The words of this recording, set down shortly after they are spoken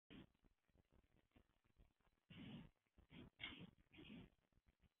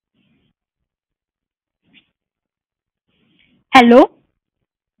Hello,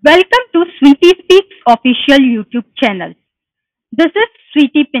 welcome to Sweety Speaks official YouTube channel. This is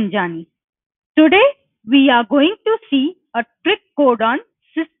Sweety Pinjani. Today we are going to see a trick code on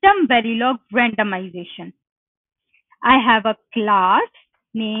system verilog randomization. I have a class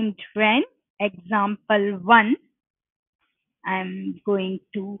named ren example1. I'm going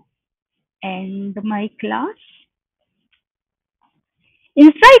to end my class.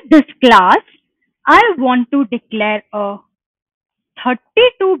 Inside this class, I want to declare a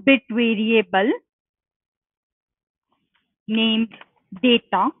 32-bit variable named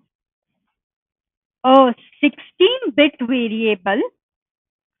data, a 16-bit variable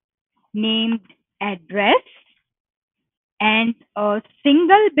named address, and a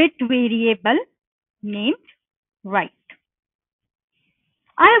single-bit variable named write.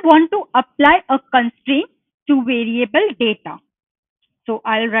 I want to apply a constraint to variable data. So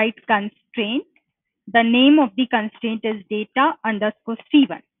I'll write constraint. The name of the constraint is data underscore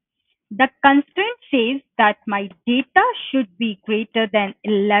C1. The constraint says that my data should be greater than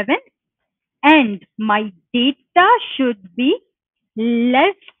 11 and my data should be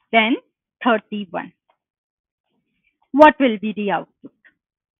less than 31. What will be the output?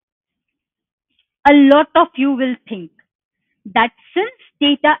 A lot of you will think that since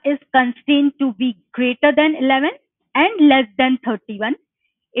data is constrained to be greater than 11 and less than 31,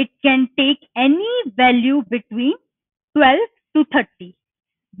 it can take any value between 12 to 30.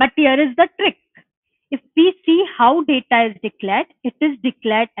 But here is the trick. If we see how data is declared, it is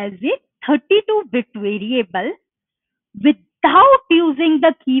declared as a 32-bit variable without using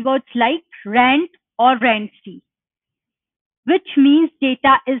the keywords like rand or randc, which means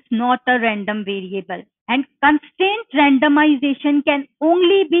data is not a random variable, and constraint randomization can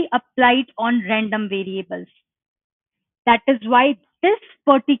only be applied on random variables. That is why this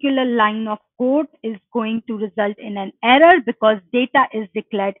particular line of code is going to result in an error because data is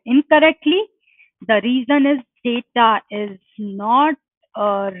declared incorrectly. The reason is data is not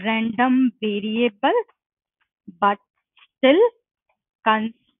a random variable, but still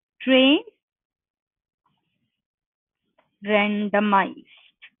constraint randomized.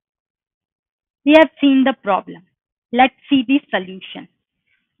 We have seen the problem. Let's see the solution.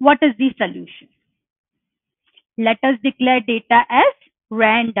 What is the solution? Let us declare data as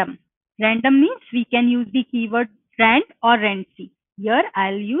random. Random means we can use the keyword rand or randc. Here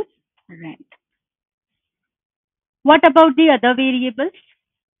I'll use rand. What about the other variables?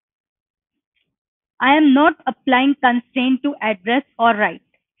 I am not applying constraint to address or write,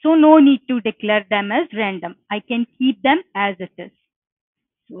 so no need to declare them as random. I can keep them as it is.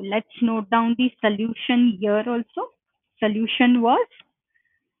 So let's note down the solution here also. Solution was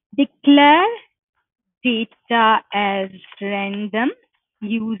declare data as random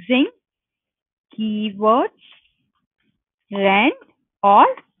using keywords rand or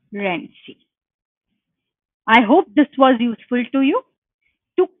randc. I hope this was useful to you.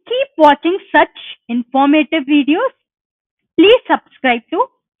 To keep watching such informative videos, please subscribe to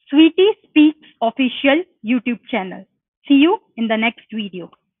Sweety Speaks official YouTube channel. See you in the next video.